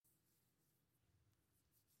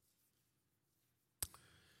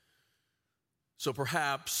So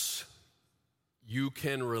perhaps you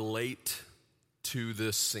can relate to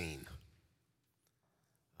this scene.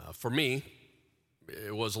 For me,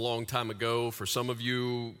 it was a long time ago. For some of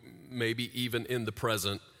you, maybe even in the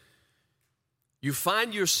present, you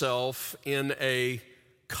find yourself in a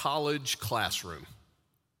college classroom.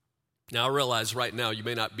 Now, I realize right now you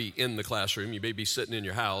may not be in the classroom, you may be sitting in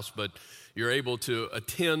your house, but you're able to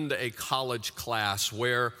attend a college class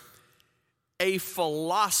where a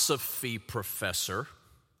philosophy professor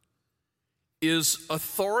is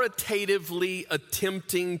authoritatively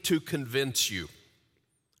attempting to convince you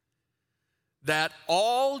that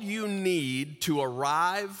all you need to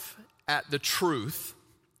arrive at the truth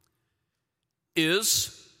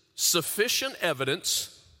is sufficient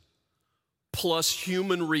evidence plus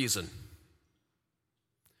human reason.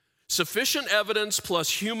 Sufficient evidence plus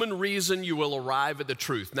human reason, you will arrive at the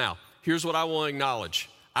truth. Now, here's what I want to acknowledge.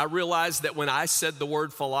 I realize that when I said the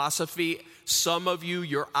word philosophy, some of you,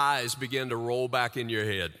 your eyes began to roll back in your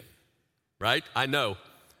head, right? I know.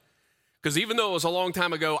 Because even though it was a long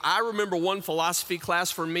time ago, I remember one philosophy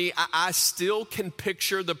class for me, I still can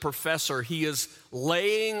picture the professor. He is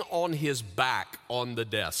laying on his back on the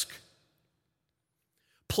desk,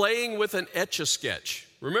 playing with an Etch-a-Sketch.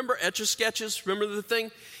 Remember Etch-a-Sketches? Remember the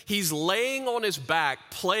thing? He's laying on his back,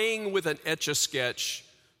 playing with an Etch-a-Sketch,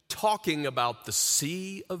 talking about the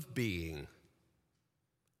sea of being.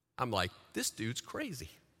 I'm like, this dude's crazy.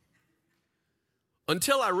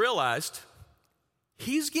 Until I realized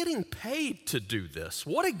he's getting paid to do this.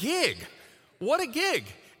 What a gig. What a gig.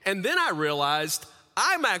 And then I realized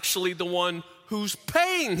I'm actually the one who's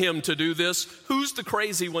paying him to do this. Who's the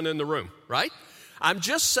crazy one in the room, right? I'm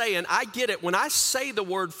just saying, I get it. When I say the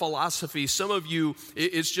word philosophy, some of you,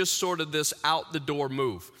 it's just sort of this out the door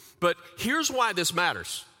move. But here's why this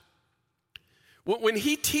matters. When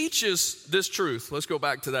he teaches this truth, let's go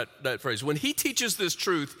back to that phrase. When he teaches this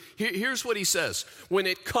truth, here's what he says. When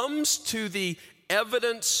it comes to the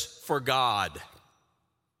evidence for God,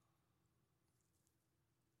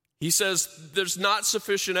 he says there's not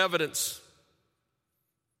sufficient evidence.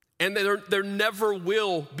 And there never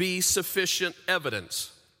will be sufficient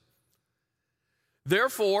evidence.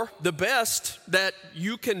 Therefore, the best that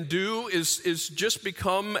you can do is just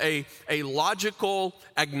become a logical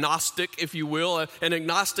agnostic, if you will. An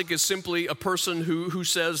agnostic is simply a person who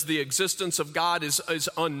says the existence of God is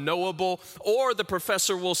unknowable. Or the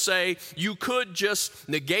professor will say you could just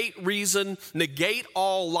negate reason, negate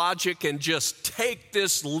all logic, and just take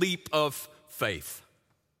this leap of faith.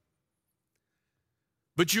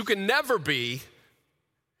 But you can never be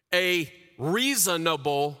a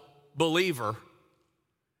reasonable believer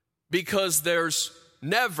because there's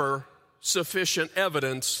never sufficient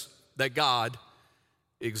evidence that God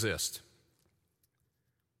exists.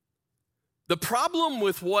 The problem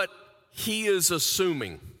with what he is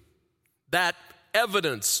assuming, that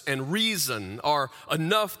evidence and reason are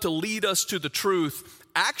enough to lead us to the truth,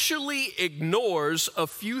 actually ignores a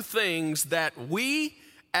few things that we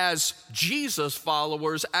as Jesus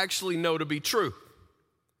followers actually know to be true.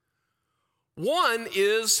 One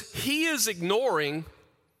is he is ignoring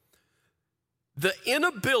the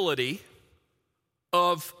inability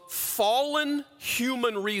of fallen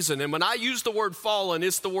human reason. And when I use the word fallen,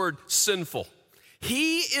 it's the word sinful.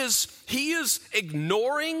 He is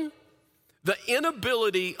ignoring the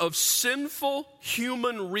inability of sinful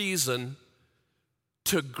human reason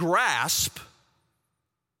to grasp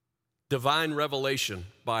divine revelation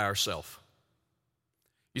by ourselves.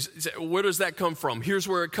 You say, where does that come from? Here's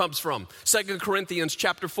where it comes from. 2 Corinthians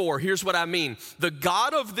chapter 4, here's what I mean. The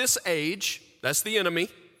God of this age, that's the enemy,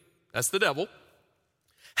 that's the devil,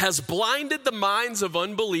 has blinded the minds of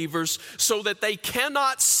unbelievers so that they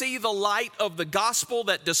cannot see the light of the gospel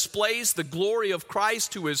that displays the glory of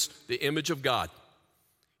Christ, who is the image of God.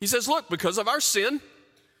 He says, look, because of our sin,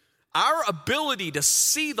 our ability to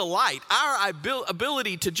see the light, our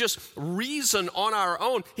ability to just reason on our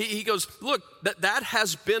own, he goes, look, that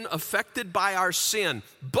has been affected by our sin.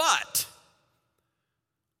 But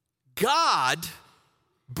God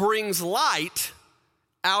brings light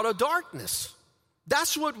out of darkness.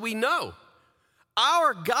 That's what we know.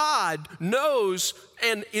 Our God knows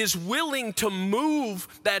and is willing to move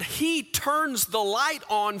that he turns the light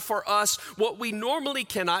on for us, what we normally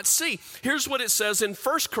cannot see. Here's what it says in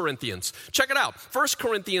 1 Corinthians. Check it out. 1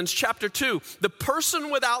 Corinthians chapter 2. The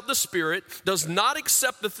person without the Spirit does not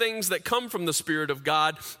accept the things that come from the Spirit of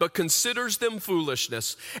God, but considers them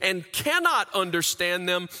foolishness and cannot understand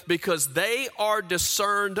them because they are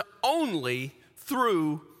discerned only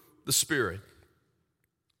through the Spirit.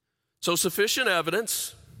 So sufficient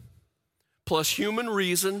evidence plus human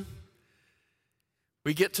reason,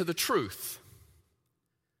 we get to the truth.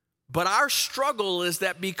 But our struggle is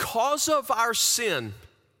that because of our sin,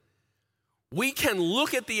 we can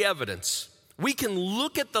look at the evidence. We can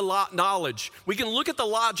look at the knowledge. We can look at the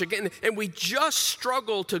logic, and we just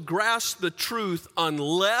struggle to grasp the truth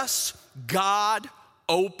unless God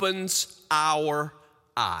opens our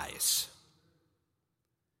eyes.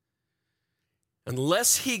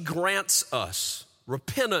 Unless he grants us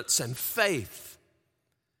repentance and faith.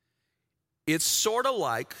 It's sort of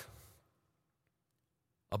like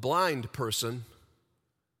a blind person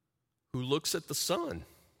who looks at the sun.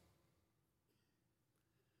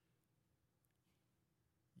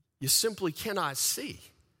 You simply cannot see.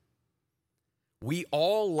 We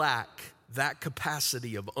all lack that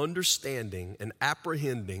capacity of understanding and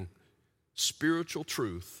apprehending spiritual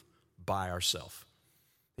truth by ourselves.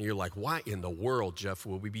 And you're like, why in the world, Jeff,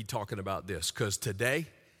 will we be talking about this? Because today,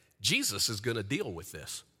 Jesus is going to deal with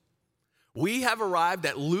this. We have arrived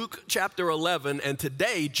at Luke chapter 11, and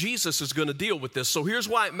today Jesus is going to deal with this. So here's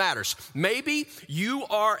why it matters. Maybe you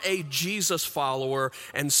are a Jesus follower,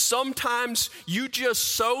 and sometimes you just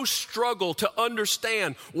so struggle to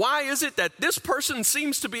understand why is it that this person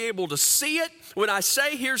seems to be able to see it when I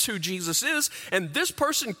say here's who Jesus is, and this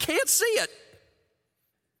person can't see it.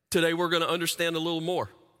 Today we're going to understand a little more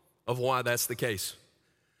of why that's the case.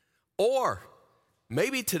 Or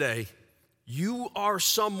maybe today you are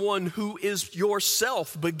someone who is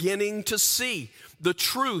yourself beginning to see the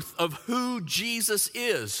truth of who Jesus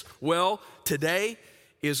is. Well, today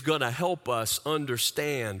is going to help us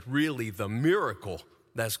understand really the miracle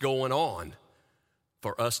that's going on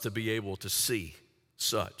for us to be able to see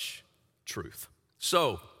such truth.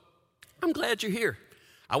 So, I'm glad you're here.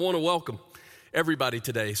 I want to welcome everybody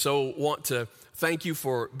today. So, want to thank you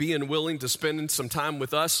for being willing to spend some time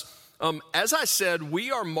with us. As I said, we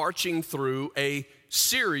are marching through a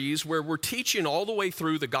series where we're teaching all the way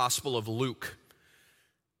through the Gospel of Luke.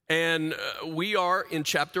 And we are in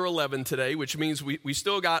chapter 11 today, which means we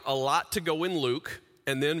still got a lot to go in Luke.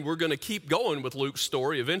 And then we're going to keep going with Luke's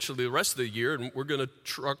story eventually the rest of the year. And we're going to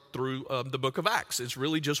truck through the book of Acts. It's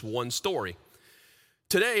really just one story.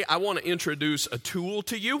 Today, I want to introduce a tool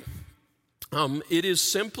to you. It is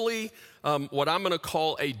simply what I'm going to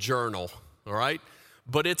call a journal, all right?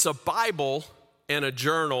 But it's a Bible and a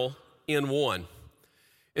journal in one.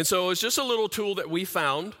 And so it's just a little tool that we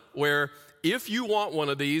found where if you want one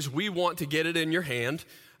of these, we want to get it in your hand.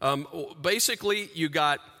 Basically, you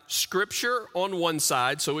got scripture on one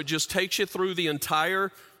side, so it just takes you through the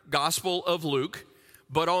entire Gospel of Luke.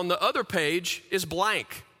 But on the other page is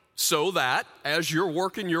blank, so that as you're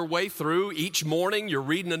working your way through each morning, you're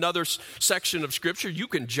reading another section of Scripture, you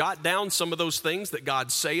can jot down some of those things that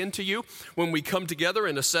God's saying to you. When we come together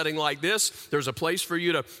in a setting like this, there's a place for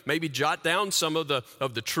you to maybe jot down some of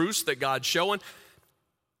the truths that God's showing.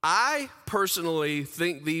 I personally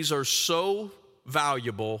think these are so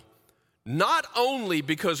valuable, not only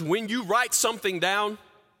because when you write something down,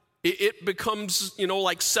 it becomes,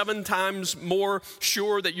 like 7 times more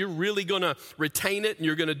sure that you're really going to retain it and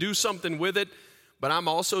you're going to do something with it. But I'm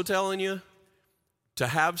also telling you to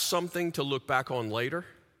have something to look back on later.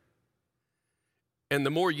 And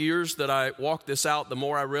the more years that I walk this out, the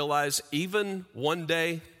more I realize even one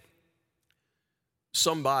day,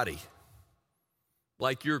 somebody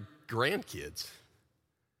like your grandkids,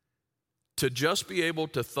 to just be able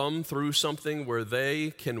to thumb through something where they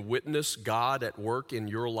can witness God at work in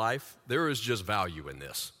your life, there is just value in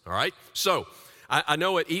this, all right? So I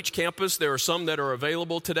know at each campus there are some that are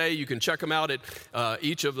available today. You can check them out at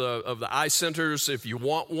each of the I-centers if you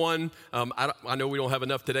want one. I know we don't have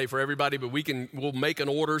enough today for everybody, but we'll make an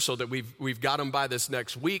order so that we've got them by this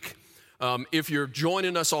next week. If you're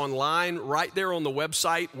joining us online, right there on the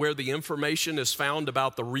website where the information is found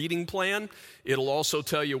about the reading plan, it'll also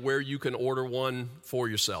tell you where you can order one for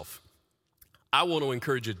yourself. I want to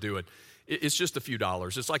encourage you to do it. It's just a few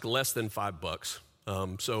dollars. It's like less than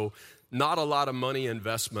 $5. So not a lot of money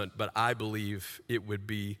investment, but I believe it would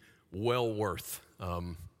be well worth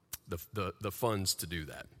the funds to do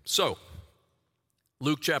that. So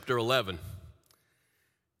Luke chapter 11,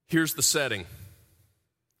 here's the setting.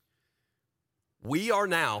 We are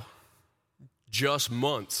now just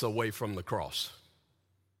months away from the cross.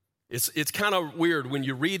 It's kind of weird when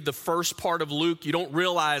you read the first part of Luke, you don't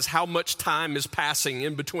realize how much time is passing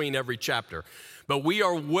in between every chapter. But we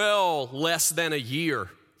are well less than a year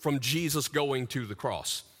from Jesus going to the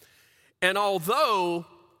cross. And although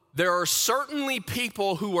there are certainly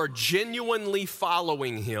people who are genuinely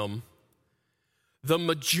following him, the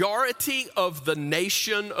majority of the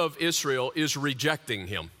nation of Israel is rejecting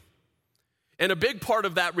him. And a big part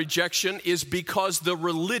of that rejection is because the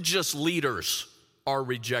religious leaders are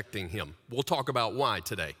rejecting him. We'll talk about why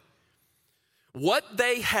today. What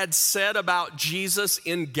they had said about Jesus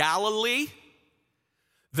in Galilee,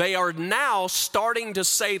 they are now starting to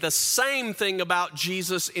say the same thing about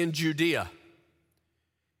Jesus in Judea.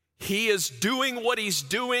 He is doing what he's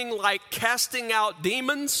doing, like casting out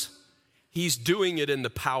demons. He's doing it in the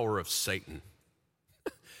power of Satan.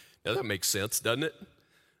 Now that makes sense, doesn't it?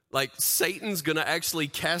 Like Satan's gonna actually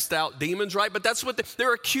cast out demons, right? But that's what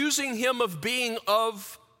they're accusing him of being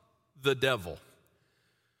of the devil.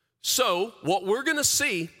 So what we're gonna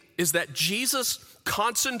see is that Jesus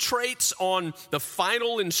concentrates on the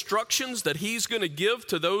final instructions that he's gonna give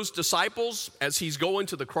to those disciples as he's going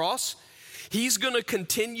to the cross. He's going to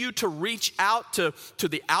continue to reach out to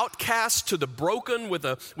the outcast, to the broken with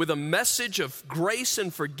a message of grace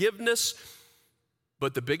and forgiveness.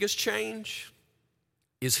 But the biggest change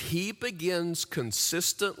is he begins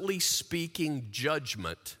consistently speaking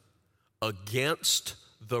judgment against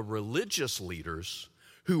the religious leaders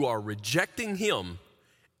who are rejecting him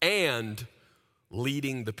and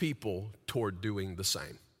leading the people toward doing the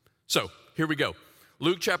same. So here we go.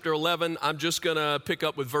 Luke chapter 11, I'm just going to pick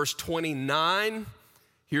up with verse 29.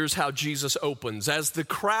 Here's how Jesus opens. As the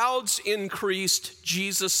crowds increased,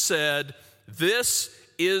 Jesus said, "This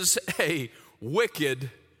is a wicked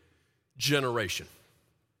generation."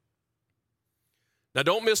 Now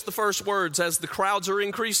don't miss the first words. As the crowds are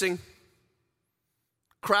increasing,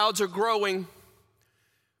 crowds are growing.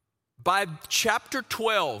 By chapter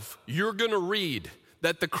 12, you're going to read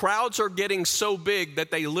that the crowds are getting so big that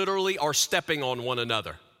they literally are stepping on one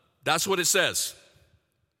another. That's what it says.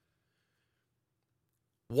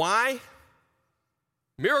 Why?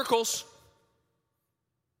 Miracles.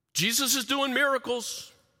 Jesus is doing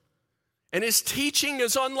miracles, and his teaching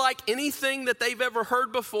is unlike anything that they've ever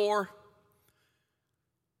heard before.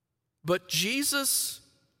 But Jesus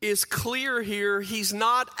is clear here. He's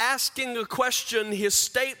not asking a question. His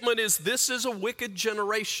statement is, this is a wicked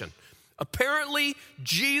generation. Apparently,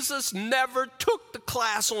 Jesus never took the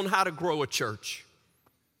class on how to grow a church.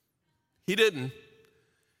 He didn't.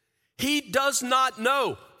 He does not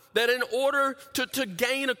know that in order to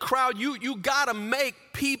gain a crowd, you got to make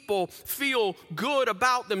people feel good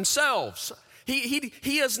about themselves.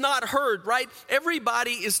 He has not heard, right?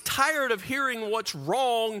 Everybody is tired of hearing what's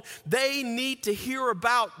wrong. They need to hear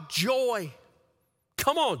about joy.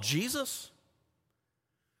 Come on, Jesus.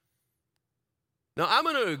 Now, I'm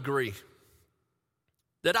going to agree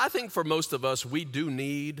that I think for most of us, we do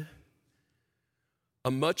need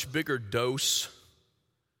a much bigger dose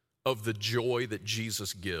of the joy that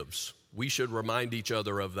Jesus gives. We should remind each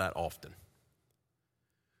other of that often.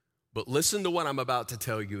 But listen to what I'm about to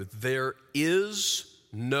tell you. There is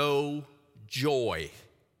no joy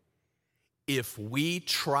if we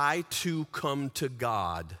try to come to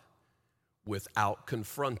God without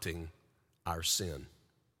confronting our sin.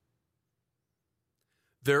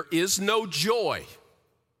 There is no joy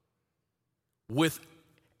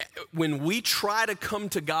when we try to come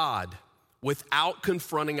to God without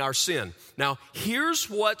confronting our sin. Now, here's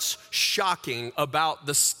what's shocking about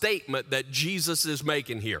the statement that Jesus is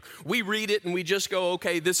making here. We read it and we just go,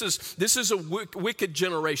 okay, this is a wicked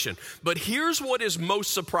generation. But here's what is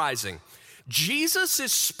most surprising. Jesus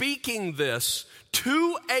is speaking this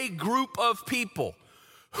to a group of people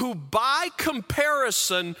who by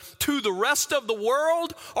comparison to the rest of the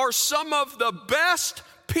world are some of the best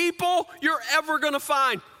people you're ever going to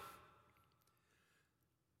find.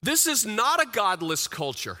 This is not a godless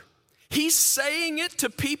culture. He's saying it to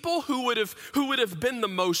people who would have been the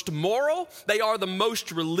most moral. They are the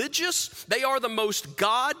most religious. They are the most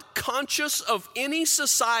God-conscious of any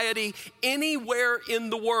society anywhere in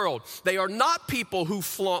the world. They are not people who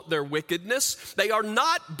flaunt their wickedness. They are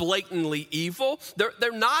not blatantly evil.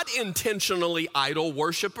 They're not intentionally idol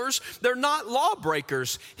worshipers. They're not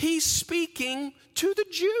lawbreakers. He's speaking to the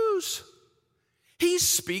Jews. He's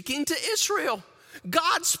speaking to Israel.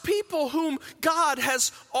 God's people whom God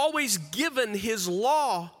has always given his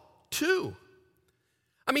law to.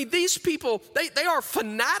 I mean, these people, they are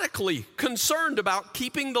fanatically concerned about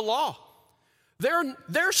keeping the law.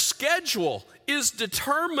 Their schedule is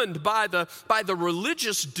determined by the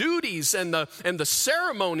religious duties and the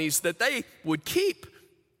ceremonies that they would keep.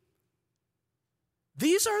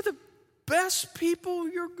 These are the best people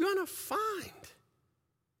you're going to find.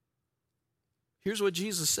 Here's what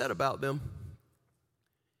Jesus said about them.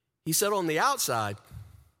 He said on the outside,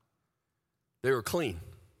 they were clean.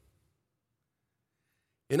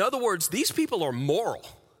 In other words, these people are moral.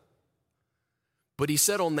 But he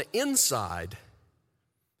said on the inside,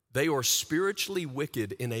 they are spiritually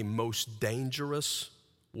wicked in a most dangerous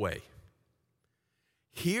way.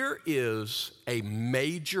 Here is a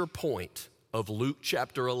major point of Luke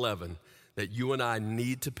chapter 11 that you and I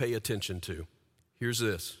need to pay attention to. Here's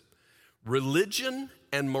this. Religion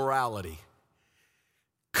and morality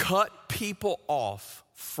cut people off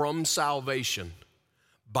from salvation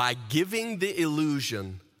by giving the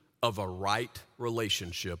illusion of a right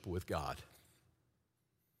relationship with God.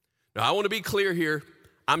 Now, I want to be clear here.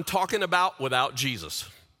 I'm talking about without Jesus.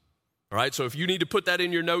 All right, so if you need to put that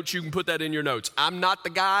in your notes, you can put that in your notes. I'm not the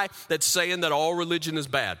guy that's saying that all religion is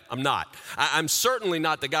bad. I'm not. I'm certainly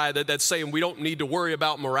not the guy that's saying we don't need to worry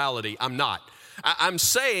about morality. I'm not. I'm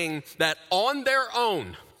saying that on their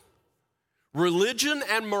own, religion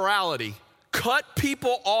and morality cut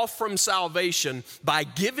people off from salvation by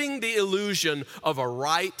giving the illusion of a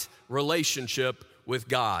right relationship with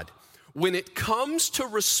God. When it comes to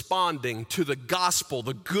responding to the gospel,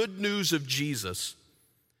 the good news of Jesus,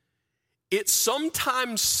 it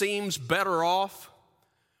sometimes seems better off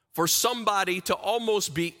for somebody to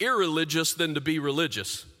almost be irreligious than to be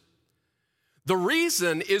religious. The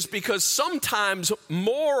reason is because sometimes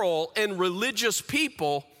moral and religious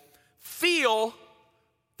people feel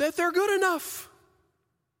that they're good enough.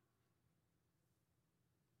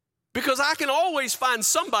 Because I can always find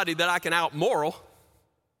somebody that I can out-moral.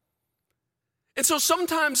 And so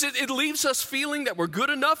sometimes it leaves us feeling that we're good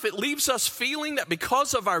enough. It leaves us feeling that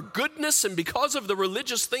because of our goodness and because of the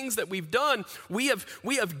religious things that we've done, we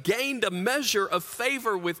have gained a measure of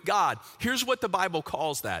favor with God. Here's what the Bible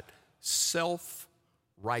calls that: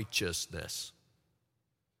 self-righteousness.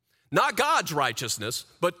 Not God's righteousness,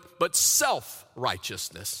 but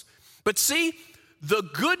self-righteousness. But see, the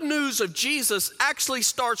good news of Jesus actually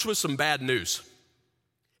starts with some bad news.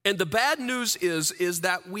 And the bad news is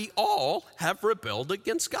that we all have rebelled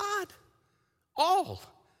against God. All.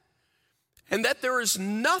 And that there is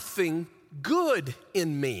nothing good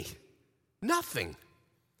in me. Nothing.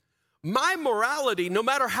 My morality, no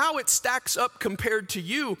matter how it stacks up compared to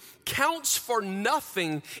you, counts for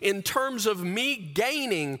nothing in terms of me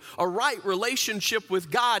gaining a right relationship with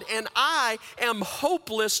God. And I am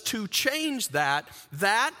hopeless to change that.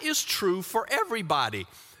 That is true for everybody.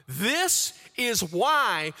 This is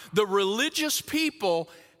why the religious people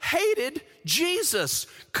hated Jesus,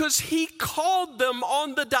 because he called them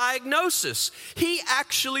on the diagnosis. He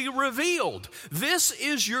actually revealed, this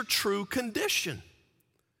is your true condition.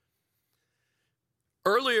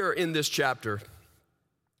 Earlier in this chapter,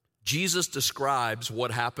 Jesus describes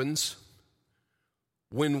what happens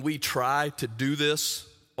when we try to do this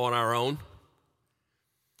on our own.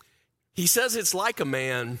 He says it's like a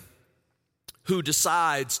man who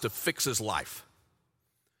decides to fix his life.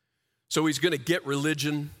 So he's going to get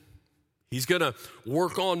religion. He's going to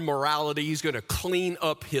work on morality. He's going to clean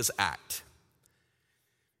up his act.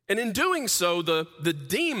 And in doing so, the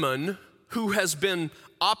demon who has been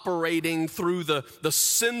operating through the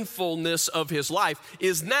sinfulness of his life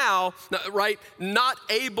is now, right, not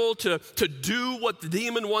able to do what the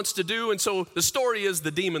demon wants to do. And so the story is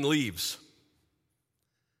the demon leaves.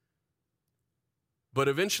 But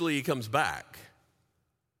eventually he comes back.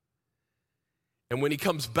 And when he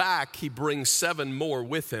comes back, he brings 7 more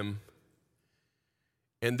with him.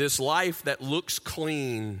 And this life that looks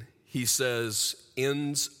clean, he says,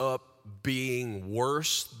 ends up being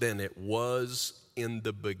worse than it was in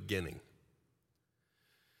the beginning.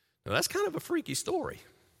 Now that's kind of a freaky story.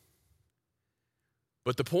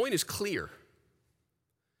 But the point is clear.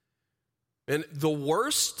 And the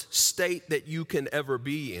worst state that you can ever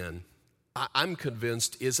be in, I'm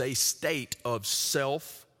convinced, is a state of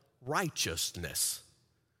self-righteousness,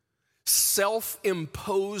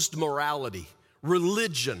 self-imposed morality,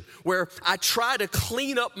 religion, where I try to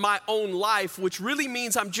clean up my own life, which really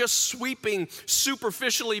means I'm just sweeping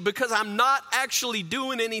superficially because I'm not actually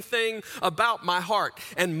doing anything about my heart.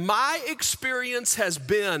 And my experience has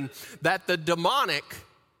been that the demonic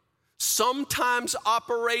sometimes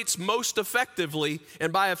operates most effectively,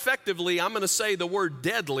 and by effectively, I'm going to say the word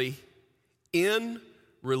deadly, in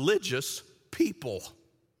religious people.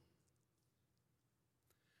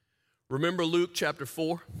 Remember Luke chapter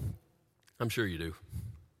 4? I'm sure you do.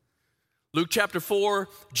 Luke chapter 4,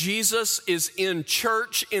 Jesus is in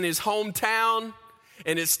church in his hometown,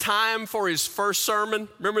 and it's time for his first sermon.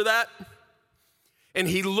 Remember that? And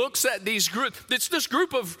he looks at this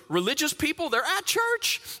group of religious people. They're at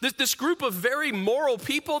church. This group of very moral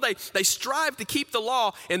people. They strive to keep the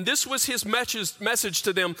law. And this was his message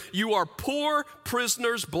to them. You are poor,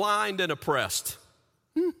 prisoners, blind, and oppressed.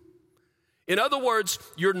 In other words,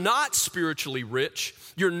 you're not spiritually rich.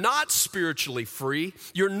 You're not spiritually free.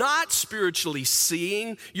 You're not spiritually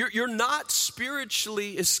seeing. You're not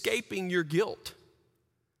spiritually escaping your guilt.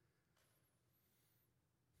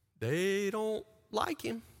 They don't like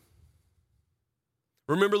him.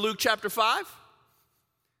 Remember Luke chapter 5?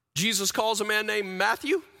 Jesus calls a man named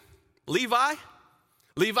Matthew, Levi.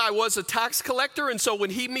 Levi was a tax collector, and so when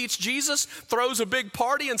he meets Jesus, throws a big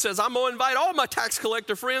party and says, I'm going to invite all my tax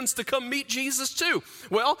collector friends to come meet Jesus too.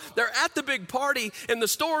 Well, they're at the big party, and the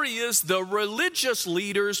story is the religious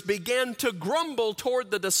leaders began to grumble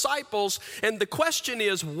toward the disciples, and the question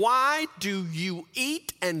is, why do you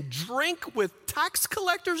eat and drink with tax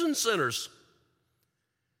collectors and sinners?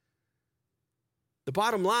 The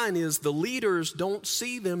bottom line is the leaders don't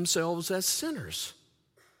see themselves as sinners.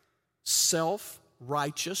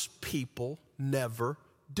 Self-righteous people never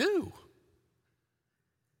do.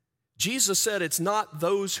 Jesus said it's not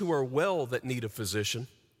those who are well that need a physician,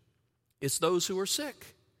 it's those who are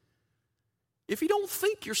sick. If you don't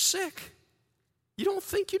think you're sick, you don't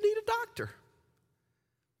think you need a doctor.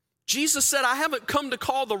 Jesus said, I haven't come to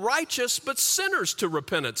call the righteous, but sinners to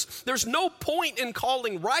repentance. There's no point in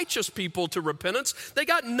calling righteous people to repentance. They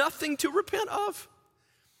got nothing to repent of.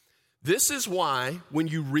 This is why when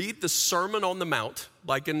you read the Sermon on the Mount,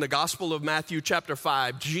 like in the Gospel of Matthew chapter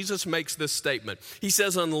 5, Jesus makes this statement. He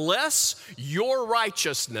says, unless your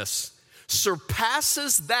righteousness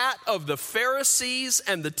surpasses that of the Pharisees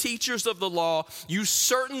and the teachers of the law, you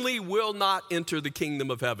certainly will not enter the kingdom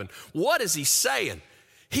of heaven. What is he saying?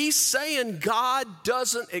 He's saying God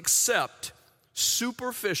doesn't accept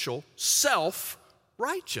superficial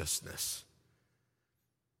self-righteousness.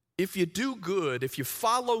 If you do good, if you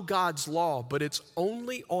follow God's law, but it's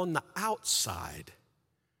only on the outside,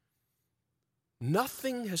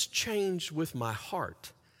 nothing has changed with my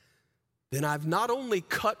heart, then I've not only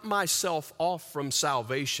cut myself off from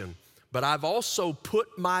salvation, but I've also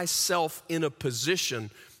put myself in a position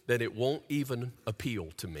that it won't even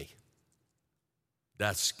appeal to me.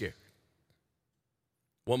 That's scary.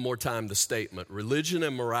 One more time, the statement, religion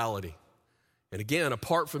and morality, and again,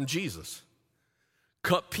 apart from Jesus,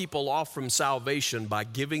 cut people off from salvation by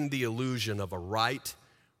giving the illusion of a right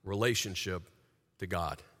relationship to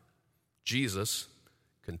God. Jesus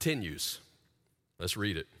continues. Let's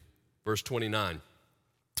read it. Verse 29.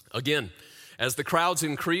 Again, as the crowds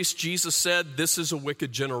increased, Jesus said, this is a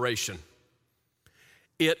wicked generation.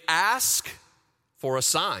 It asks for a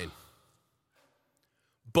sign,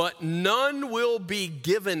 but none will be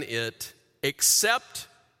given it except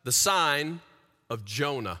the sign of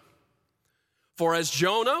Jonah. For as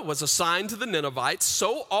Jonah was a sign to the Ninevites,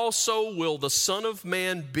 so also will the Son of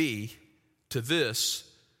Man be to this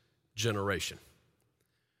generation.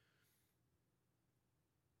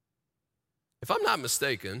 If I'm not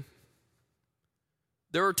mistaken,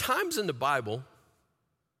 there are times in the Bible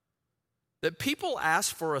that people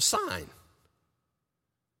ask for a sign,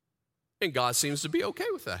 and God seems to be okay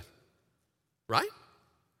with that, right?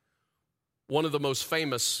 One of the most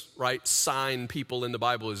famous, right, sign people in the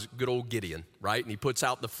Bible is good old Gideon, right? And he puts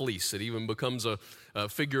out the fleece. It even becomes a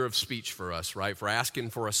figure of speech for us, right, for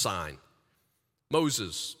asking for a sign.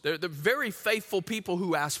 Moses, they're very faithful people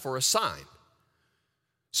who ask for a sign.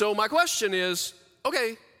 So my question is,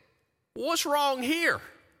 okay, what's wrong here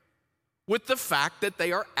with the fact that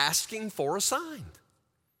they are asking for a sign?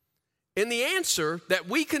 And the answer that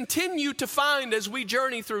we continue to find as we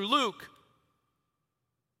journey through Luke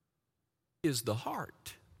is the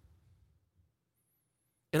heart.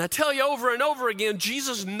 And I tell you over and over again,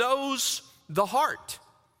 Jesus knows the heart.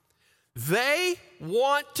 They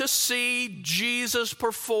want to see Jesus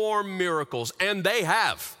perform miracles, and they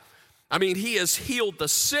have. I mean, he has healed the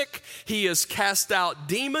sick, he has cast out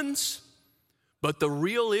demons, but the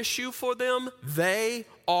real issue for them, they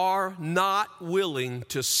are not willing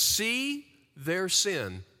to see their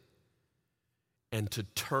sin and to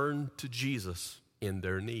turn to Jesus in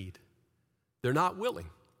their need. They're not willing.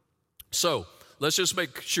 So let's just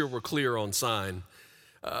make sure we're clear on sign.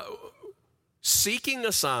 Seeking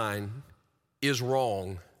a sign is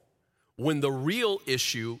wrong when the real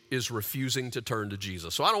issue is refusing to turn to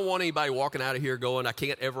Jesus. So I don't want anybody walking out of here going, I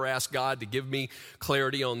can't ever ask God to give me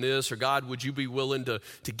clarity on this, or God, would you be willing to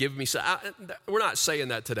give me some? We're not saying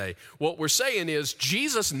that today. What we're saying is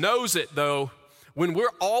Jesus knows it, though, when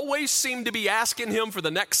we're always seem to be asking him for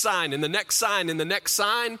the next sign and the next sign and the next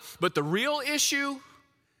sign, but the real issue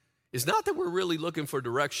is not that we're really looking for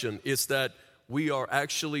direction, it's that we are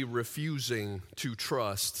actually refusing to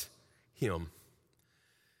trust him.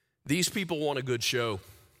 These people want a good show.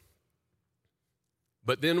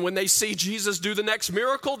 But then when they see Jesus do the next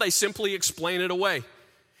miracle, they simply explain it away.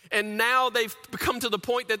 And now they've come to the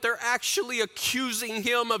point that they're actually accusing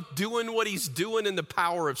him of doing what he's doing in the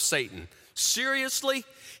power of Satan. Seriously?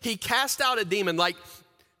 He cast out a demon. Like,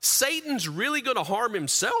 Satan's really going to harm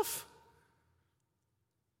himself?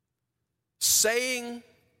 Saying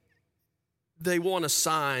they want a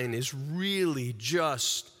sign is really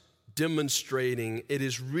just demonstrating, it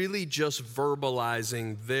is really just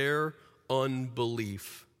verbalizing their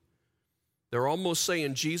unbelief. They're almost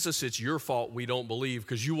saying, Jesus, it's your fault we don't believe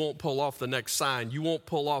because you won't pull off the next sign. You won't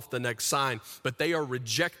pull off the next sign. But they are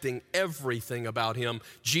rejecting everything about him.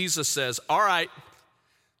 Jesus says, all right,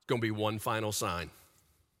 it's going to be one final sign.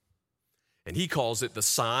 And he calls it the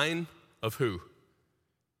sign of who?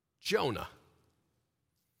 Jonah.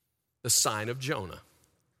 The sign of Jonah.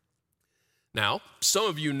 Now, some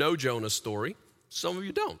of you know Jonah's story. Some of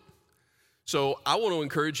you don't. So I want to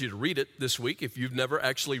encourage you to read it this week. If you've never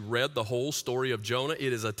actually read the whole story of Jonah,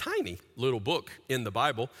 it is a tiny little book in the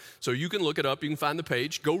Bible. So you can look it up. You can find the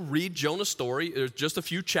page. Go read Jonah's story. There's just a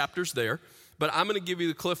few chapters there. But I'm going to give you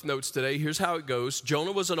the cliff notes today. Here's how it goes.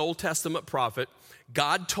 Jonah was an Old Testament prophet.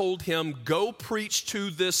 God told him, go preach to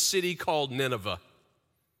this city called Nineveh.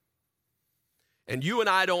 And you and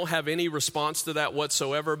I don't have any response to that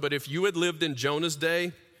whatsoever. But if you had lived in Jonah's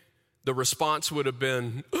day, the response would have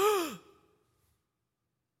been,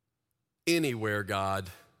 anywhere, God,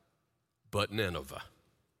 but Nineveh.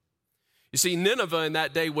 You see, Nineveh in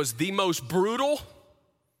that day was the most brutal,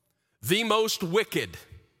 the most wicked,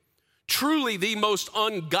 truly the most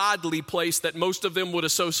ungodly place that most of them would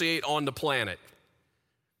associate on the planet.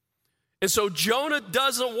 And so Jonah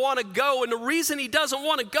doesn't want to go, and the reason he doesn't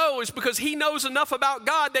want to go is because he knows enough about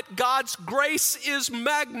God that God's grace is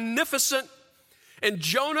magnificent. And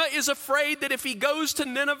Jonah is afraid that if he goes to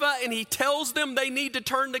Nineveh and he tells them they need to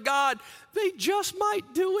turn to God, they just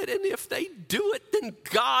might do it. And if they do it, then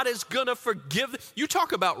God is going to forgive them. You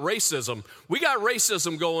talk about racism. We got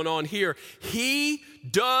racism going on here. He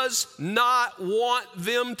does not want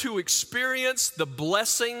them to experience the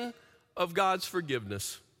blessing of God's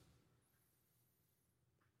forgiveness.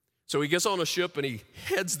 So he gets on a ship and he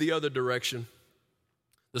heads the other direction.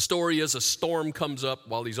 The story is a storm comes up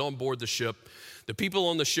while he's on board the ship. The people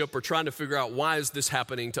on the ship are trying to figure out, why is this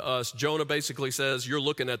happening to us? Jonah basically says, you're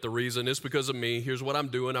looking at the reason. It's because of me. Here's what I'm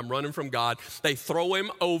doing. I'm running from God. They throw him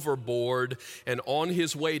overboard, and on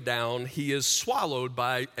his way down, he is swallowed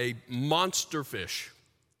by a monster fish.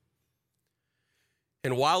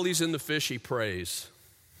 And while he's in the fish, he prays.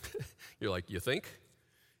 You're like, you think?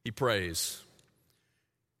 He prays.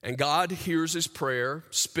 And God hears his prayer,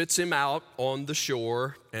 spits him out on the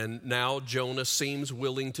shore, and now Jonah seems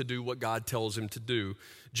willing to do what God tells him to do.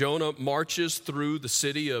 Jonah marches through the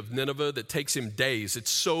city of Nineveh that takes him days.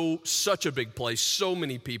 It's such a big place, so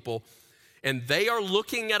many people. And they are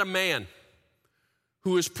looking at a man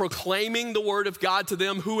who is proclaiming the word of God to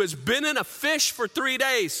them, who has been in a fish for 3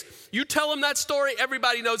 days. You tell them that story,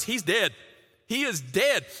 everybody knows he's dead. He is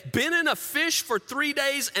dead, been in a fish for 3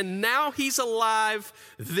 days, and now he's alive.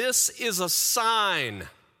 This is a sign.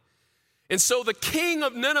 And so the king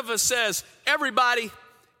of Nineveh says, everybody,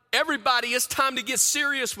 it's time to get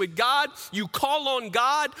serious with God. You call on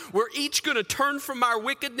God. We're each going to turn from our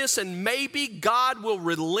wickedness, and maybe God will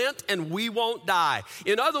relent and we won't die.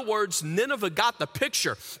 In other words, Nineveh got the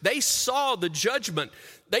picture. They saw the judgment.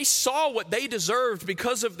 They saw what they deserved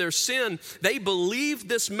because of their sin. They believed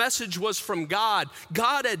this message was from God.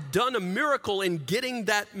 God had done a miracle in getting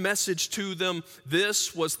that message to them.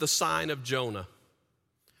 This was the sign of Jonah.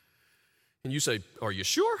 And you say, are you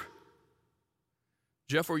sure?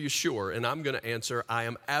 Jeff, are you sure? And I'm going to answer, I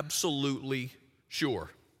am absolutely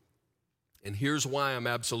sure. And here's why I'm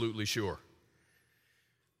absolutely sure.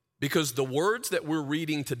 Because the words that we're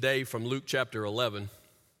reading today from Luke chapter 11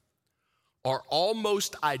 are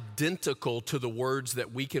almost identical to the words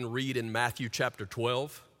that we can read in Matthew chapter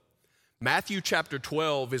 12. Matthew chapter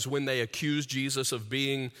 12 is when they accused Jesus of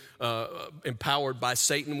being empowered by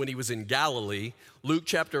Satan when he was in Galilee. Luke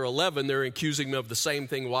chapter 11, they're accusing him of the same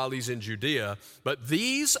thing while he's in Judea. But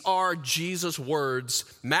these are Jesus' words.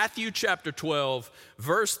 Matthew chapter 12,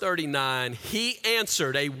 verse 39, he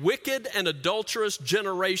answered, a wicked and adulterous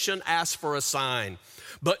generation asked for a sign,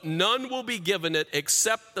 but none will be given it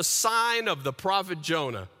except the sign of the prophet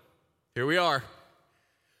Jonah. Here we are.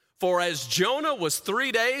 For as Jonah was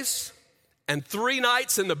 3 days and 3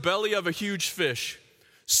 nights in the belly of a huge fish,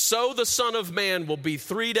 so the Son of Man will be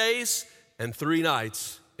 3 days and 3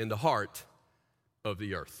 nights in the heart of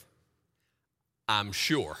the earth. I'm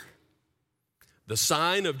sure. The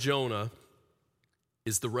sign of Jonah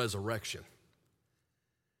is the resurrection.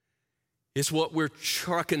 It's what we're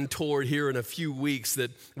trucking toward here in a few weeks,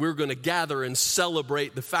 that we're going to gather and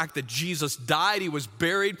celebrate the fact that Jesus died, he was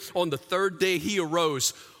buried, on the 3rd day he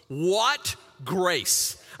arose. What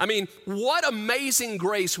grace. I mean, what amazing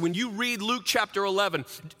grace when you read Luke chapter 11.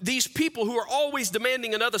 These people who are always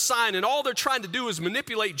demanding another sign, and all they're trying to do is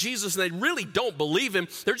manipulate Jesus, and they really don't believe him.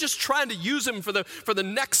 They're just trying to use him for the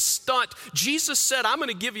next stunt. Jesus said, I'm going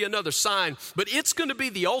to give you another sign, but it's going to be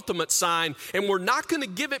the ultimate sign, and we're not going to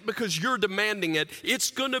give it because you're demanding it.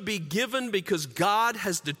 It's going to be given because God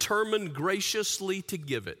has determined graciously to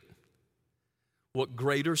give it. What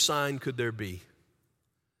greater sign could there be?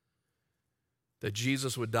 That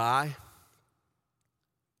Jesus would die,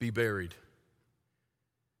 be buried,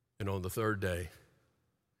 and on the third day,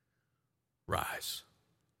 rise.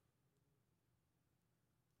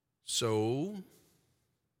 So,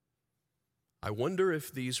 I wonder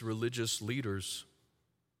if these religious leaders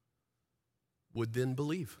would then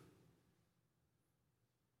believe.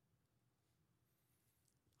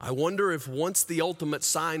 I wonder if once the ultimate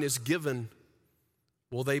sign is given,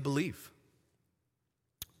 will they believe?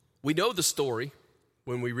 We know the story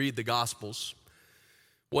when we read the Gospels,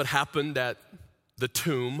 what happened at the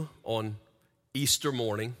tomb on Easter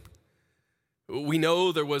morning. We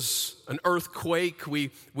know there was an earthquake.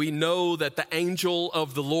 We know that the angel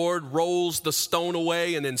of the Lord rolls the stone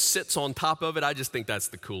away and then sits on top of it. I just think that's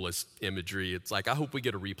the coolest imagery. It's like, I hope we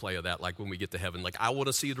get a replay of that, like when we get to heaven. Like, I want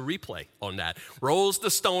to see the replay on that. Rolls the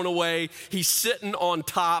stone away. He's sitting on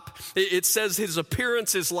top. It says his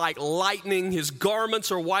appearance is like lightning. His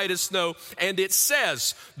garments are white as snow. And it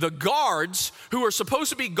says the guards who are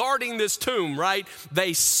supposed to be guarding this tomb, right?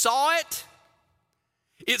 They saw it.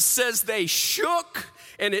 It says they shook,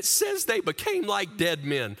 and it says they became like dead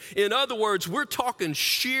men. In other words, we're talking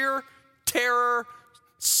sheer terror,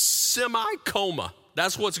 semi-coma.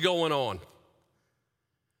 That's what's going on.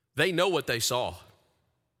 They know what they saw.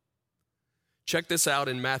 Check this out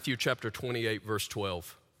in Matthew chapter 28, verse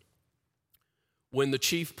 12. When the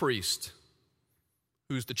chief priest,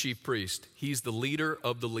 who's the chief priest? He's the leader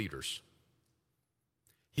of the leaders.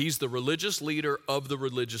 He's the religious leader of the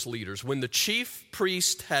religious leaders. When the chief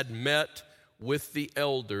priest had met with the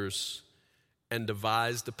elders and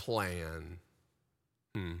devised a plan,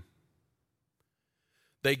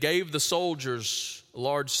 they gave the soldiers a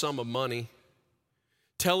large sum of money,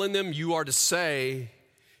 telling them, you are to say,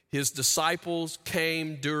 his disciples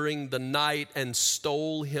came during the night and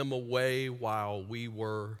stole him away while we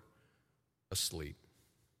were asleep.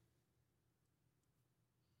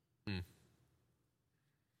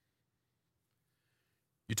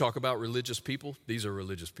 You talk about religious people, these are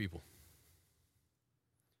religious people.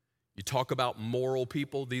 You talk about moral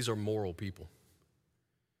people, these are moral people.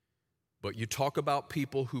 But you talk about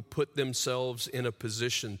people who put themselves in a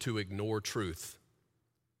position to ignore truth.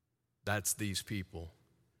 That's these people.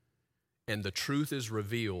 And the truth is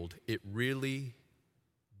revealed. It really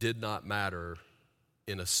did not matter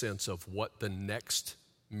in a sense of what the next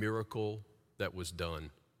miracle that was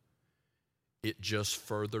done. It just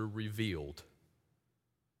further revealed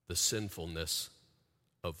the sinfulness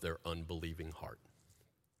of their unbelieving heart.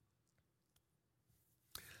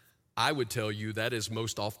 I would tell you that is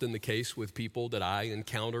most often the case with people that I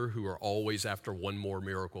encounter who are always after one more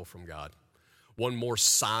miracle from God, one more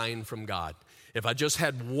sign from God. If I just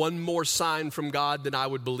had one more sign from God, then I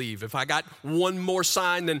would believe. If I got one more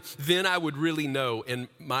sign, then I would really know. And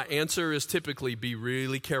my answer is typically be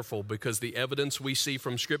really careful, because the evidence we see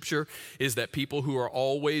from Scripture is that people who are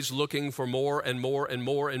always looking for more and more and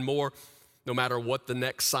more and more, no matter what the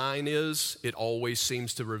next sign is, it always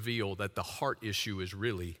seems to reveal that the heart issue is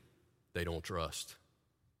really they don't trust.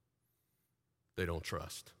 They don't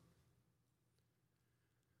trust.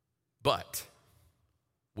 But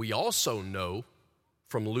we also know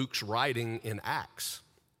from Luke's writing in Acts,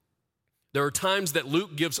 there are times that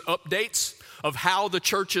Luke gives updates of how the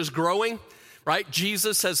church is growing, right?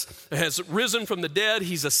 Jesus has risen from the dead.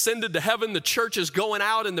 He's ascended to heaven. The church is going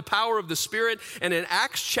out in the power of the Spirit. And in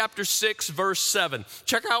Acts chapter 6, verse 7,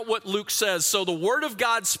 check out what Luke says. So the word of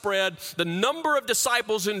God spread, the number of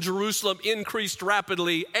disciples in Jerusalem increased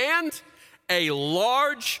rapidly, and a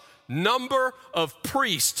large number of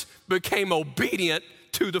priests became obedient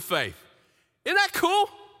to the faith. Isn't that cool?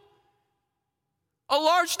 A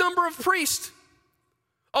large number of priests.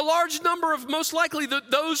 A large number of, most likely,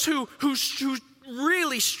 those who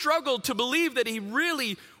really struggled to believe that he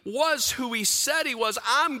really was who he said he was.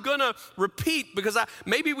 I'm going to repeat, because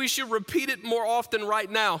maybe we should repeat it more often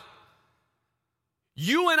right now.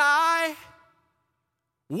 You and I,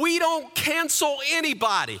 we don't cancel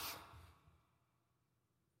anybody.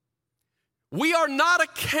 We are not a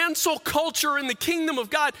cancel culture in the kingdom of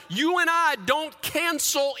God. You and I don't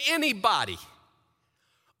cancel anybody.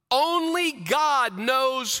 Only God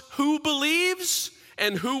knows who believes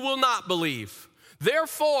and who will not believe.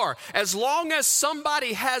 Therefore, as long as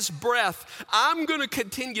somebody has breath, I'm going to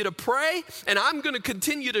continue to pray, and I'm going to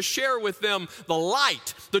continue to share with them the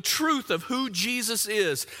light, the truth of who Jesus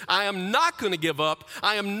is. I am not going to give up.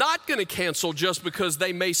 I am not going to cancel just because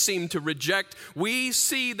they may seem to reject. We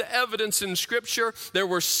see the evidence in Scripture. There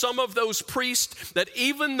were some of those priests that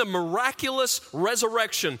even the miraculous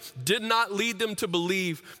resurrection did not lead them to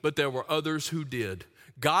believe, but there were others who did.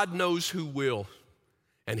 God knows who will,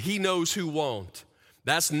 and He knows who won't.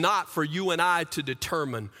 That's not for you and I to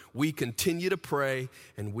determine. We continue to pray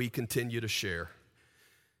and we continue to share.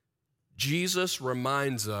 Jesus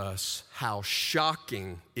reminds us how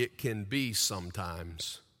shocking it can be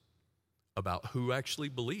sometimes about who actually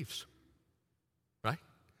believes, right?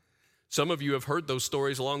 Some of you have heard those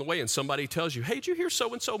stories along the way, and somebody tells you, hey, did you hear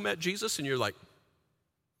so-and-so met Jesus? And you're like,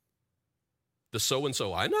 the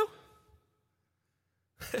so-and-so I know?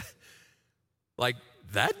 Like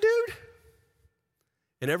that dude?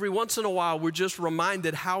 And every once in a while, we're just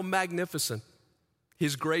reminded how magnificent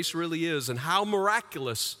His grace really is and how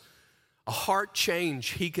miraculous a heart change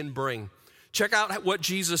He can bring. Check out what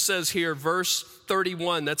Jesus says here, verse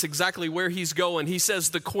 31. That's exactly where He's going. He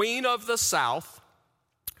says, the queen of the south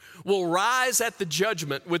will rise at the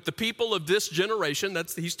judgment with the people of this generation.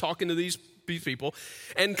 He's talking to these people,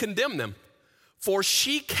 and condemn them. For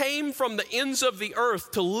she came from the ends of the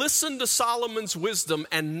earth to listen to Solomon's wisdom,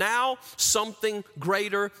 and now something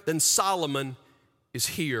greater than Solomon is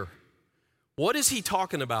here. What is he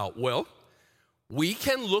talking about? Well, we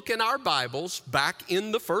can look in our Bibles back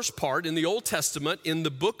in the first part, in the Old Testament, in the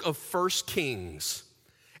book of 1 Kings,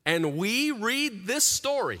 and we read this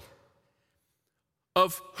story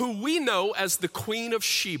of who we know as the Queen of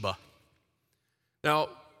Sheba. Now,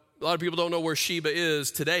 a lot of people don't know where Sheba is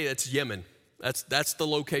today. It's Yemen. That's the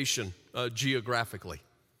location geographically.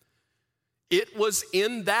 It was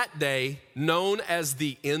in that day known as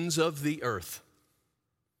the ends of the earth.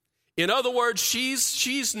 In other words,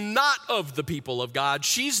 she's not of the people of God.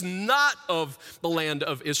 She's not of the land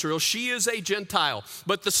of Israel. She is a Gentile.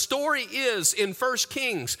 But the story is in 1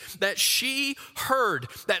 Kings that she heard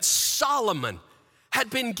that Solomon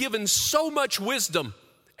had been given so much wisdom,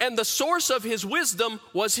 and the source of his wisdom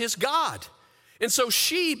was his God. And so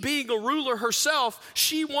she, being a ruler herself,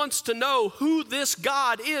 she wants to know who this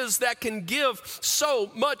God is that can give so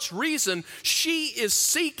much reason. She is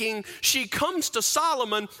seeking, she comes to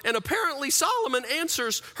Solomon, and apparently Solomon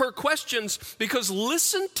answers her questions, because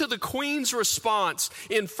listen to the queen's response.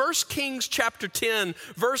 In 1 Kings chapter 10,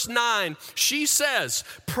 verse 9, she says,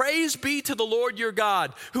 praise be to the Lord your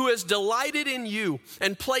God, who has delighted in you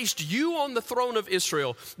and placed you on the throne of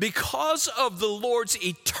Israel. Because of the Lord's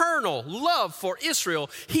eternal love for Israel,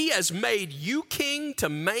 He has made you king to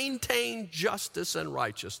maintain justice and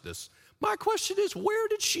righteousness. My question is, where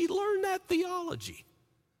did she learn that theology?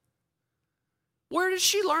 Where did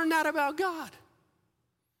she learn that about God?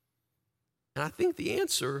 And I think the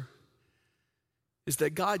answer is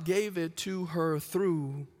that God gave it to her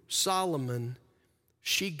through Solomon.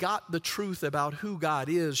 She got the truth about who God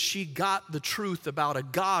is. She got the truth about a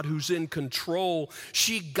God who's in control.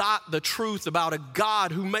 She got the truth about a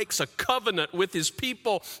God who makes a covenant with His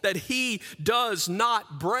people that He does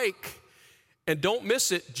not break. And don't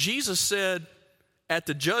miss it, Jesus said at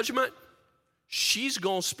the judgment, she's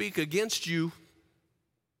going to speak against you.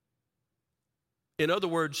 In other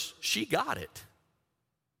words, she got it.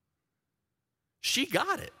 She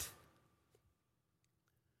got it.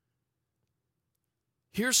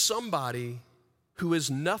 Here's somebody who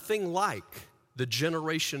is nothing like the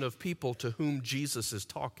generation of people to whom Jesus is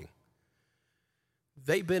talking.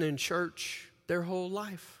 They've been in church their whole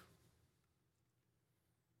life.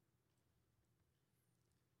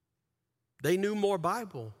 They knew more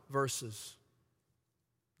Bible verses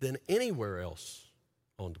than anywhere else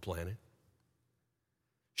on the planet.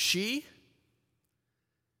 She's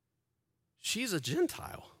a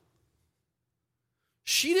Gentile.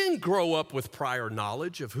 She didn't grow up with prior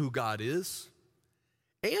knowledge of who God is,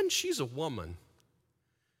 and she's a woman.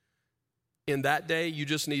 In that day, you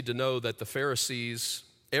just need to know that the Pharisees,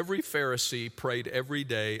 every Pharisee prayed every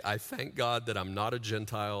day, I thank God that I'm not a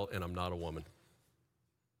Gentile and I'm not a woman.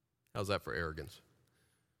 How's that for arrogance?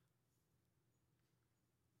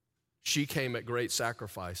 She came at great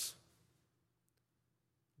sacrifice,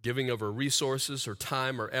 giving of her resources, her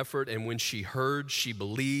time, her effort, and when she heard, she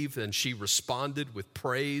believed, and she responded with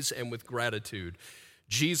praise and with gratitude.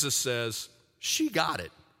 Jesus says, she got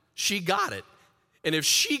it. She got it. And if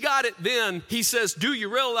she got it then, He says, do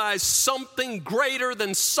you realize something greater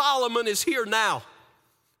than Solomon is here now?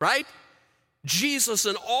 Right? Jesus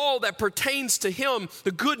and all that pertains to him,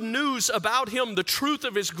 the good news about him, the truth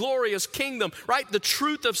of his glorious kingdom, right? The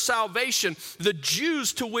truth of salvation. The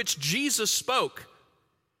Jews to which Jesus spoke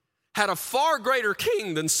had a far greater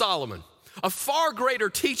king than Solomon, a far greater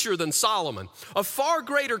teacher than Solomon, a far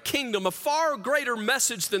greater kingdom, a far greater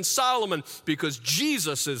message than Solomon, because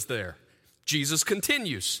Jesus is there. Jesus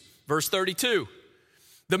continues, verse 32.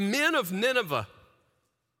 The men of Nineveh,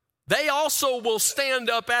 they also will stand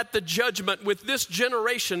up at the judgment with this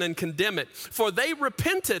generation and condemn it. For they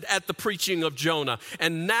repented at the preaching of Jonah,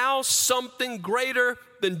 and now something greater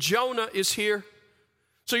than Jonah is here.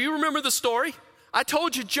 So you remember the story? I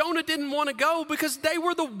told you Jonah didn't want to go because they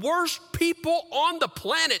were the worst people on the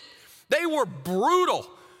planet. They were brutal.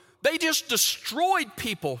 They just destroyed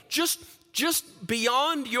people, just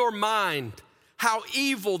beyond your mind how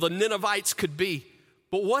evil the Ninevites could be.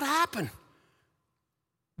 But what happened?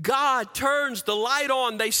 God turns the light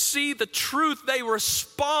on. They see the truth. They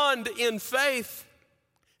respond in faith.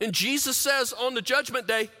 And Jesus says on the judgment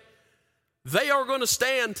day, they are going to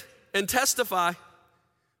stand and testify,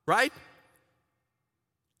 right?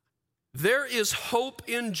 There is hope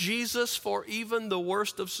in Jesus for even the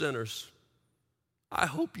worst of sinners. I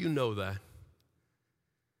hope you know that.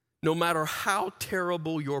 No matter how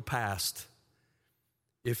terrible your past,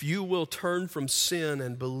 if you will turn from sin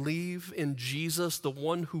and believe in Jesus, the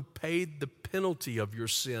one who paid the penalty of your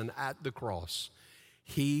sin at the cross,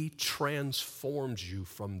 he transforms you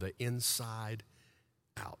from the inside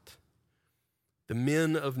out. The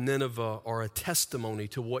men of Nineveh are a testimony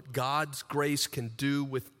to what God's grace can do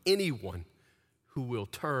with anyone who will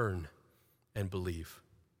turn and believe.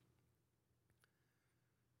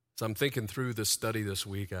 So I'm thinking through this study this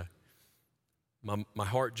week. My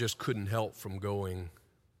heart just couldn't help from going,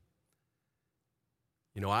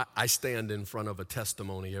 you know, I stand in front of a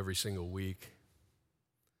testimony every single week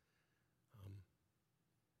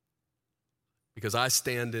because I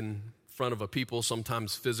stand in front of a people,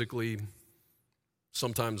 sometimes physically,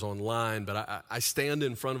 sometimes online, but I stand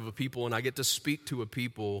in front of a people and I get to speak to a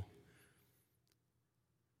people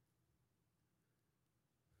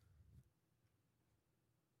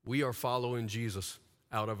we are following Jesus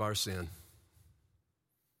out of our sin.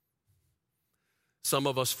 Some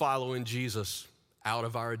of us following Jesus out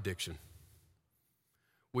of our addiction.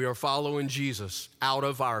 We are following Jesus out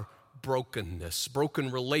of our brokenness,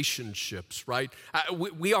 broken relationships, right?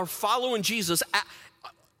 We are following Jesus,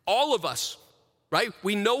 all of us, right?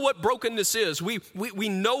 We know what brokenness is. We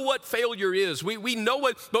know what failure is. We know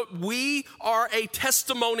what, but we are a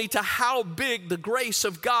testimony to how big the grace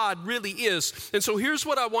of God really is. And so here's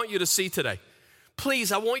what I want you to see today.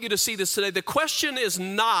 Please, I want you to see this today. The question is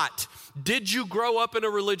not, did you grow up in a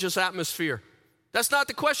religious atmosphere? That's not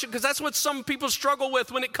the question, because that's what some people struggle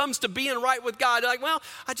with when it comes to being right with God. They're like, well,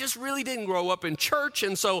 I just really didn't grow up in church,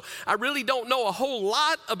 and so I really don't know a whole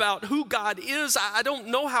lot about who God is. I don't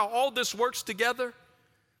know how all this works together.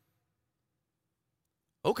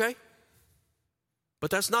 Okay,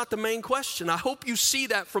 but that's not the main question. I hope you see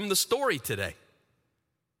that from the story today.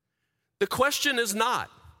 The question is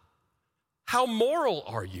not, how moral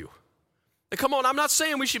are you? Come on, I'm not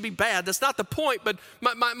saying we should be bad. That's not the point. But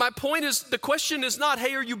my point is, the question is not,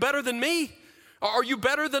 hey, are you better than me? Are you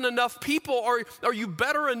better than enough people? Are you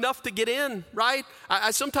better enough to get in, right?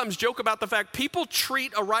 I sometimes joke about the fact people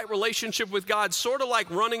treat a right relationship with God sort of like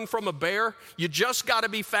running from a bear. You just got to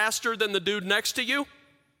be faster than the dude next to you.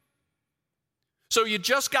 So you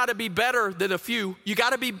just got to be better than a few. You got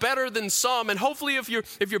to be better than some. And hopefully if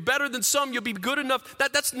you're better than some, you'll be good enough.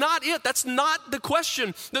 That's not it. That's not the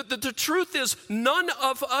question. The truth is, none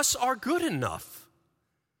of us are good enough.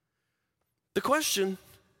 The question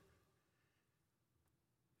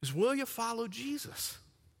is, will you follow Jesus?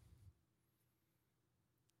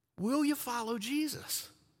 Will you follow Jesus?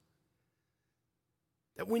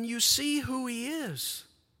 That when you see who he is,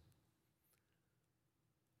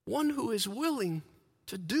 one who is willing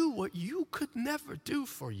to do what you could never do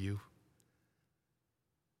for you.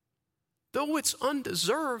 Though it's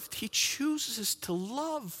undeserved, he chooses to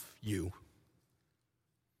love you.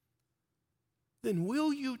 Then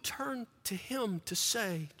will you turn to him to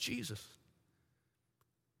say, Jesus,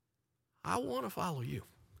 I want to follow you.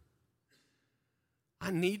 I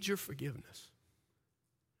need your forgiveness.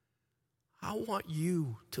 I want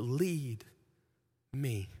you to lead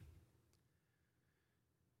me.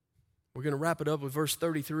 We're going to wrap it up with verse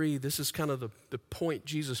 33. This is kind of the point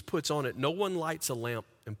Jesus puts on it. No one lights a lamp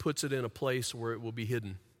and puts it in a place where it will be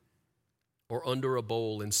hidden or under a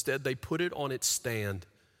bowl. Instead, they put it on its stand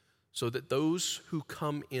so that those who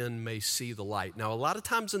come in may see the light. Now, a lot of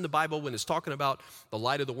times in the Bible, when it's talking about the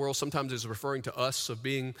light of the world, sometimes it's referring to us of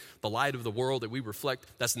being the light of the world that we reflect.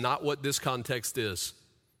 That's not what this context is.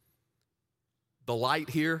 The light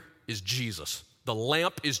here is Jesus. The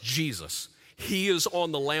lamp is Jesus. He is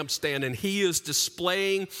on the lampstand and he is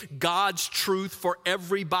displaying God's truth for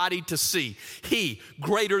everybody to see. He,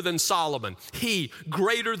 greater than Solomon. He,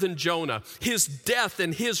 greater than Jonah. His death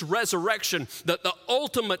and his resurrection, the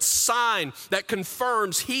ultimate sign that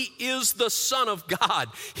confirms he is the Son of God.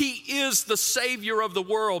 He is the Savior of the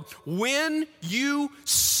world. When you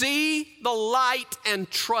see the light and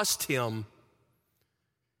trust him,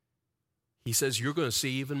 he says you're going to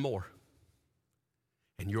see even more.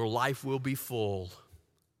 And your life will be full.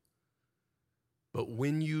 But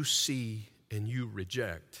when you see and you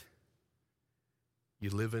reject,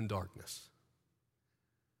 you live in darkness.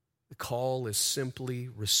 The call is simply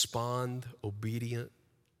respond obedient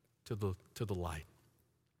to the light.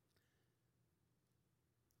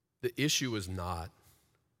 The issue is not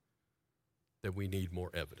that we need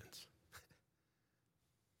more evidence.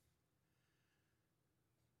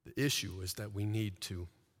 The issue is that we need to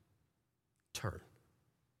turn.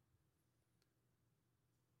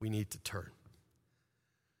 We need to turn.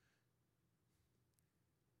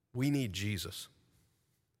 We need Jesus.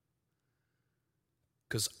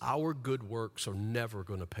 Because our good works are never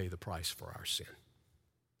going to pay the price for our sin.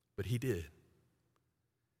 But he did.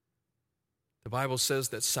 The Bible says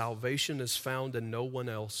that salvation is found in no one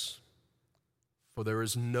else, for there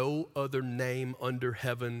is no other name under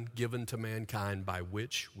heaven given to mankind by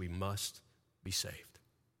which we must be saved.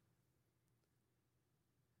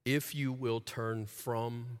 If you will turn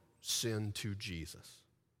from sin to Jesus,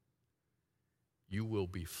 you will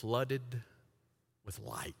be flooded with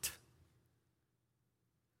light.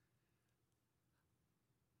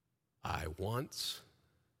 I once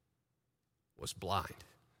was blind,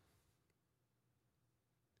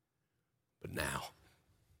 but now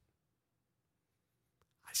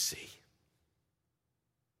I see.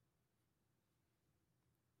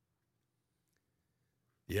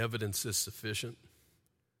 The evidence is sufficient.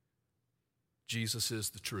 Jesus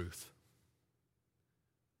is the truth.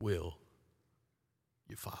 Will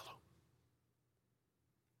you follow?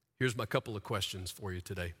 Here's my couple of questions for you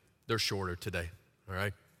today. They're shorter today, all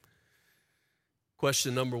right?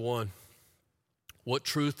 Question number one, what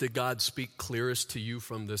truth did God speak clearest to you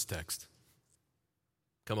from this text?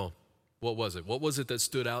 Come on, what was it? What was it that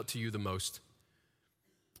stood out to you the most?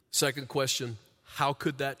 Second question, how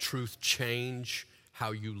could that truth change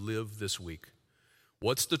how you live this week?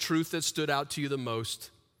 What's the truth that stood out to you the most,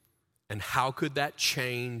 and how could that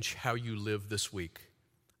change how you live this week?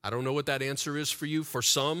 I don't know what that answer is for you. For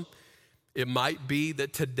some, it might be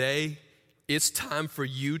that today it's time for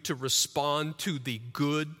you to respond to the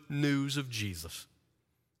good news of Jesus.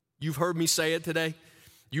 You've heard me say it today.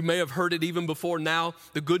 You may have heard it even before now.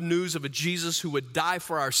 The good news of a Jesus who would die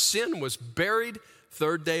for our sin, was buried,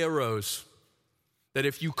 third day arose. That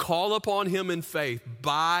if you call upon him in faith,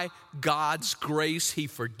 by God's grace, he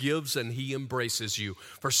forgives and he embraces you.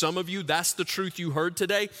 For some of you, that's the truth you heard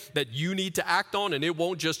today that you need to act on, and it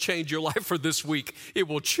won't just change your life for this week. It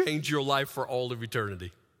will change your life for all of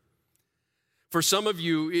eternity. For some of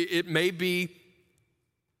you, it may be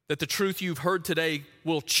that the truth you've heard today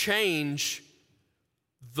will change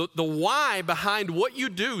the why behind what you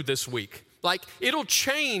do this week. Like, it'll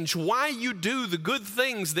change why you do the good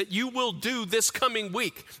things that you will do this coming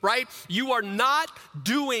week, right? You are not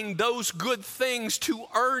doing those good things to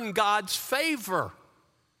earn God's favor.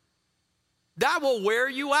 That will wear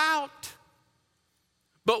you out.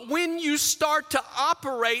 But when you start to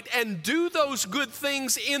operate and do those good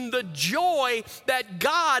things in the joy that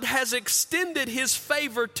God has extended his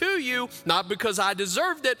favor to you, not because I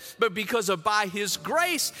deserved it, but because of by his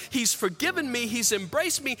grace, he's forgiven me, he's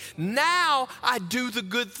embraced me. Now I do the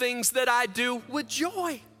good things that I do with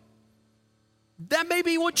joy. That may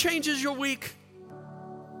be what changes your week.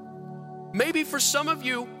 Maybe for some of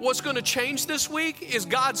you, what's going to change this week is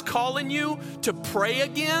God's calling you to pray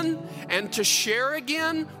again and to share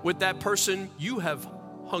again with that person you have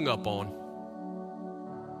hung up on.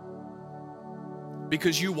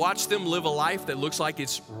 Because you watch them live a life that looks like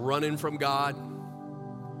it's running from God.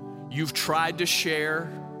 You've tried to share,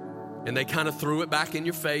 and they kind of threw it back in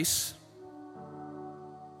your face.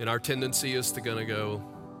 And our tendency is to go,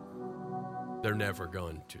 they're never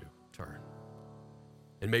going to turn.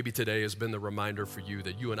 And maybe today has been the reminder for you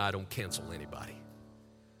that you and I don't cancel anybody.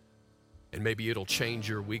 And maybe it'll change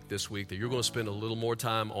your week this week, that you're going to spend a little more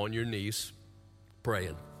time on your knees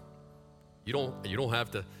praying. You don't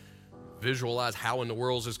have to visualize how in the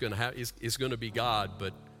world it's going to be God,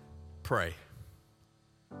 but pray.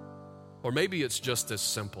 Or maybe it's just as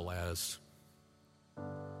simple as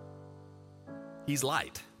He's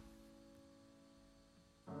light.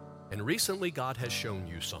 And recently God has shown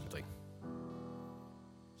you something.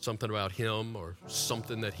 Something about Him or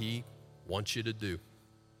something that He wants you to do.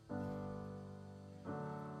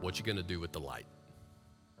 What you going to do with the light?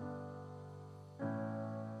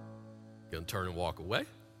 Going to turn and walk away?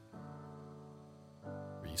 Or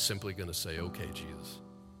are you simply going to say, okay, Jesus,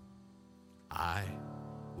 I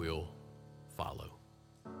will follow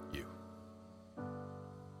you.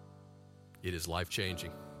 It is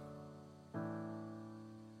life-changing.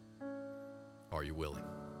 Are you willing?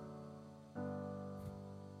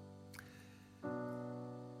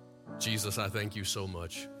 Jesus, I thank you so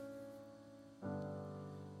much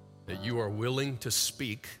that you are willing to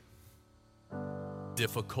speak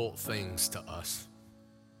difficult things to us.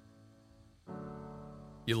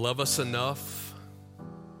 You love us enough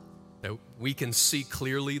that we can see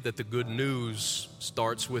clearly that the good news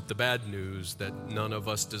starts with the bad news that none of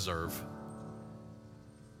us deserve.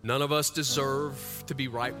 None of us deserve to be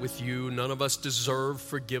right with you. None of us deserve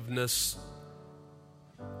forgiveness.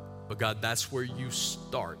 But God, that's where you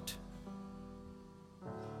start.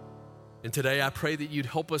 And today I pray that you'd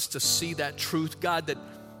help us to see that truth, God, that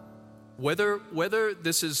whether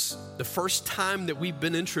this is the first time that we've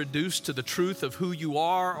been introduced to the truth of who you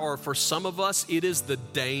are, or for some of us, it is the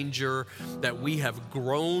danger that we have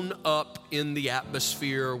grown up in the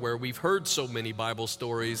atmosphere where we've heard so many Bible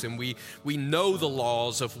stories and we know the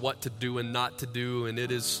laws of what to do and not to do, and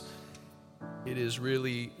it is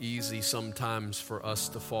really easy sometimes for us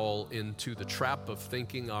to fall into the trap of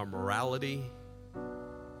thinking our morality,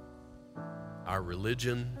 our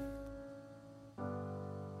religion,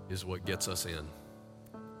 is what gets us in.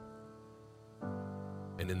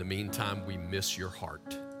 And in the meantime, we miss your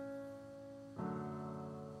heart.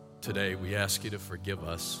 Today, we ask you to forgive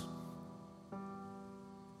us.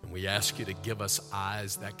 And we ask you to give us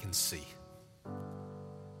eyes that can see.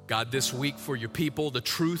 God, this week for your people, the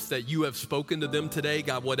truth that you have spoken to them today,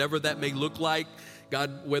 God, whatever that may look like,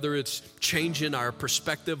 God, whether it's changing our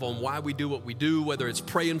perspective on why we do what we do, whether it's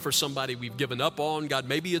praying for somebody we've given up on, God,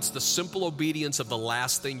 maybe it's the simple obedience of the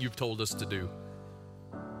last thing you've told us to do.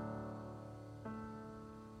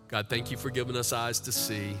 God, thank you for giving us eyes to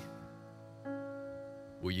see.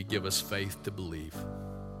 Will you give us faith to believe?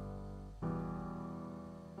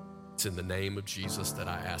 It's in the name of Jesus that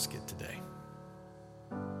I ask it today.